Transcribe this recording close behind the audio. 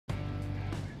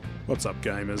What's up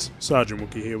gamers, Sergeant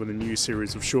Wookie here with a new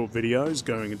series of short videos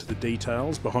going into the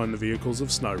details behind the vehicles of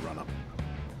SnowRunner.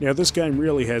 Now this game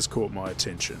really has caught my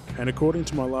attention, and according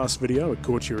to my last video it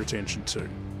caught your attention too.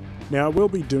 Now I will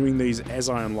be doing these as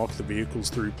I unlock the vehicles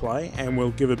through play, and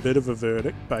we'll give a bit of a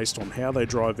verdict based on how they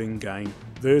drive in-game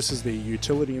versus their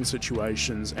utility in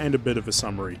situations, and a bit of a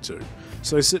summary too.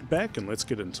 So sit back and let's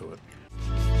get into it.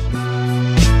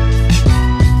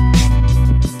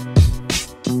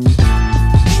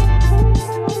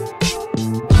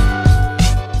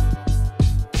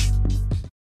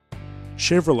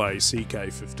 Chevrolet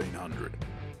CK1500.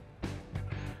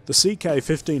 The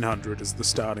CK1500 is the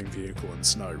starting vehicle in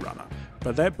SnowRunner,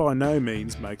 but that by no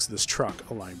means makes this truck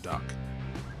a lame duck.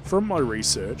 From my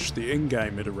research, the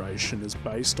in-game iteration is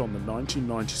based on the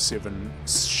 1997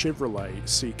 Chevrolet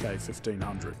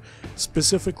CK1500,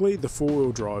 specifically the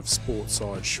four-wheel drive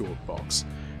sport-side short box,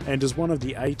 and is one of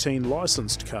the 18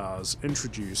 licensed cars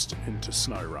introduced into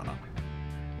SnowRunner.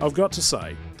 I've got to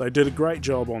say, they did a great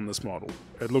job on this model.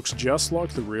 It looks just like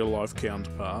the real-life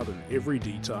counterpart in every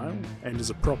detail, and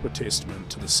is a proper testament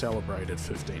to the celebrated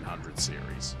 1500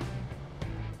 series.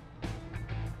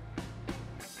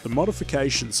 The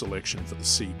modification selection for the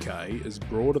CK is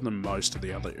broader than most of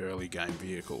the other early game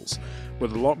vehicles,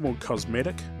 with a lot more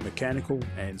cosmetic, mechanical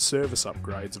and service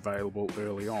upgrades available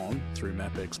early on through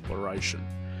map exploration.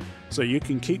 So you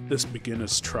can keep this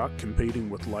beginner's truck competing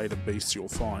with later beasts you'll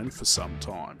find for some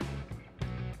time.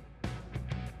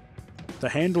 The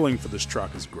handling for this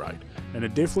truck is great, and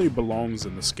it definitely belongs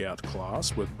in the Scout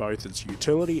class with both its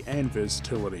utility and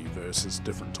versatility versus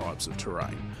different types of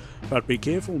terrain. But be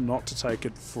careful not to take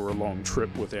it for a long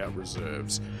trip without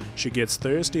reserves. She gets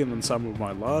thirstier than some of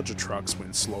my larger trucks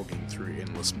when slogging through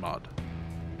endless mud.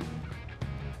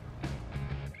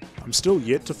 I'm still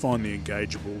yet to find the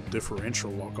engageable differential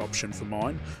lock option for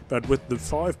mine, but with the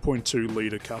 5.2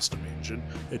 litre custom engine,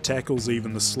 it tackles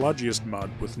even the sludgiest mud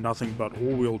with nothing but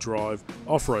all-wheel drive,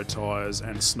 off-road tyres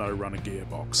and a SnowRunner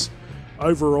gearbox.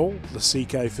 Overall, the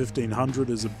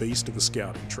CK1500 is a beast of a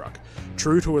scouting truck,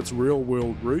 true to its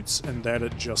real-world roots and that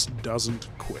it just doesn't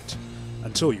quit.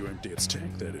 Until you empty its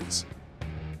tank, that is.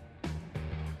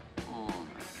 Oh,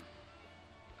 man.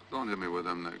 Don't hit me with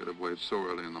them negative waves so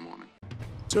early in the morning.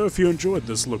 So if you enjoyed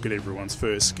this look at everyone's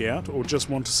first Scout, or just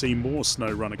want to see more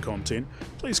SnowRunner content,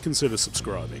 please consider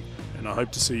subscribing, and I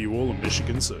hope to see you all in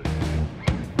Michigan soon.